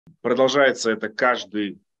Продолжается это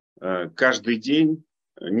каждый день,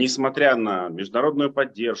 несмотря на международную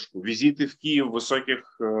поддержку, визиты в Киев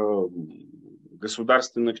высоких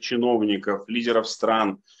государственных чиновников, лидеров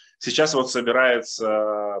стран. Сейчас вот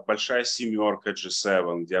собирается большая семерка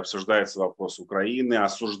G7, где обсуждается вопрос Украины,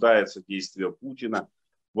 осуждается действия Путина.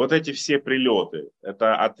 Вот эти все прилеты,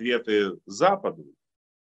 это ответы Западу?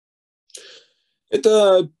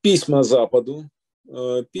 Это письма Западу,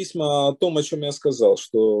 письма о том, о чем я сказал,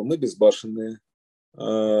 что мы безбашенные,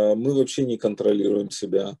 мы вообще не контролируем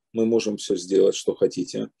себя, мы можем все сделать, что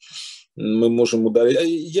хотите. Мы можем ударить.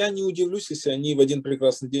 Я не удивлюсь, если они в один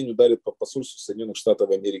прекрасный день ударят по посольству Соединенных Штатов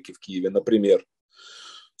Америки в Киеве, например.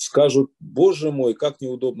 Скажут: боже мой, как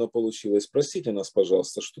неудобно получилось, простите нас,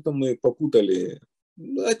 пожалуйста, что-то мы попутали.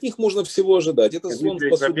 От них можно всего ожидать. Это слон в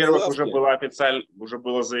посудной Во-первых, лавке. уже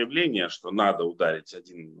было заявление, что надо ударить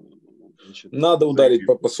надо ударить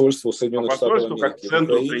по посольству Соединенных Штатов Америки как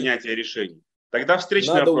центру принятия решений. Тогда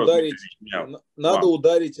встречный надо вопрос. Надо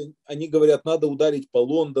ударить, они говорят, надо ударить по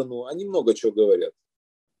Лондону, они много чего говорят.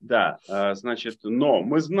 Да, значит, но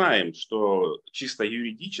мы знаем, что чисто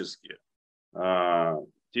юридически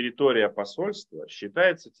территория посольства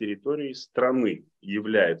считается территорией страны,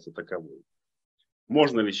 является таковой.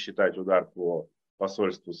 Можно ли считать удар по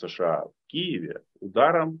посольству США в Киеве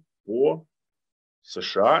ударом по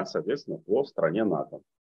США, соответственно, по стране НАТО?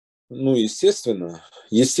 Ну,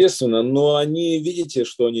 естественно, но они, видите,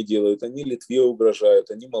 что они делают? Они Литве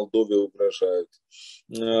угрожают, они Молдове угрожают.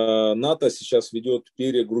 НАТО сейчас ведет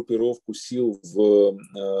перегруппировку сил в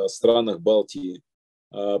странах Балтии,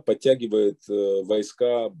 подтягивает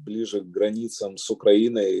войска ближе к границам с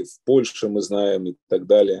Украиной, в Польше мы знаем и так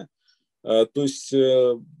далее. То есть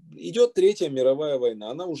идет Третья мировая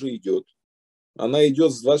война, она уже идет. Она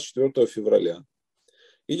идет с 24 февраля.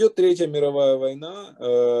 Идет Третья мировая война,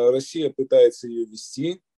 Россия пытается ее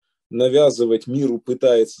вести, навязывать миру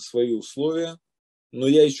пытается свои условия, но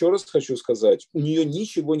я еще раз хочу сказать, у нее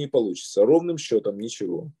ничего не получится, ровным счетом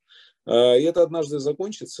ничего. И это однажды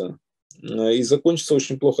закончится, и закончится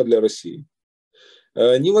очень плохо для России.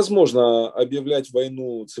 Невозможно объявлять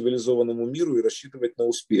войну цивилизованному миру и рассчитывать на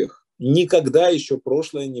успех. Никогда еще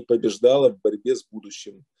прошлое не побеждало в борьбе с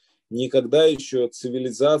будущим. Никогда еще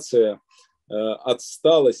цивилизация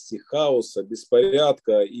отсталости, хаоса,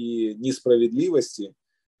 беспорядка и несправедливости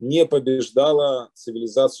не побеждала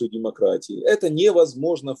цивилизацию демократии. Это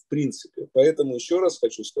невозможно в принципе. Поэтому еще раз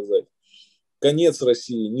хочу сказать, конец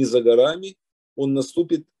России не за горами, он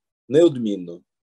наступит неодмінно.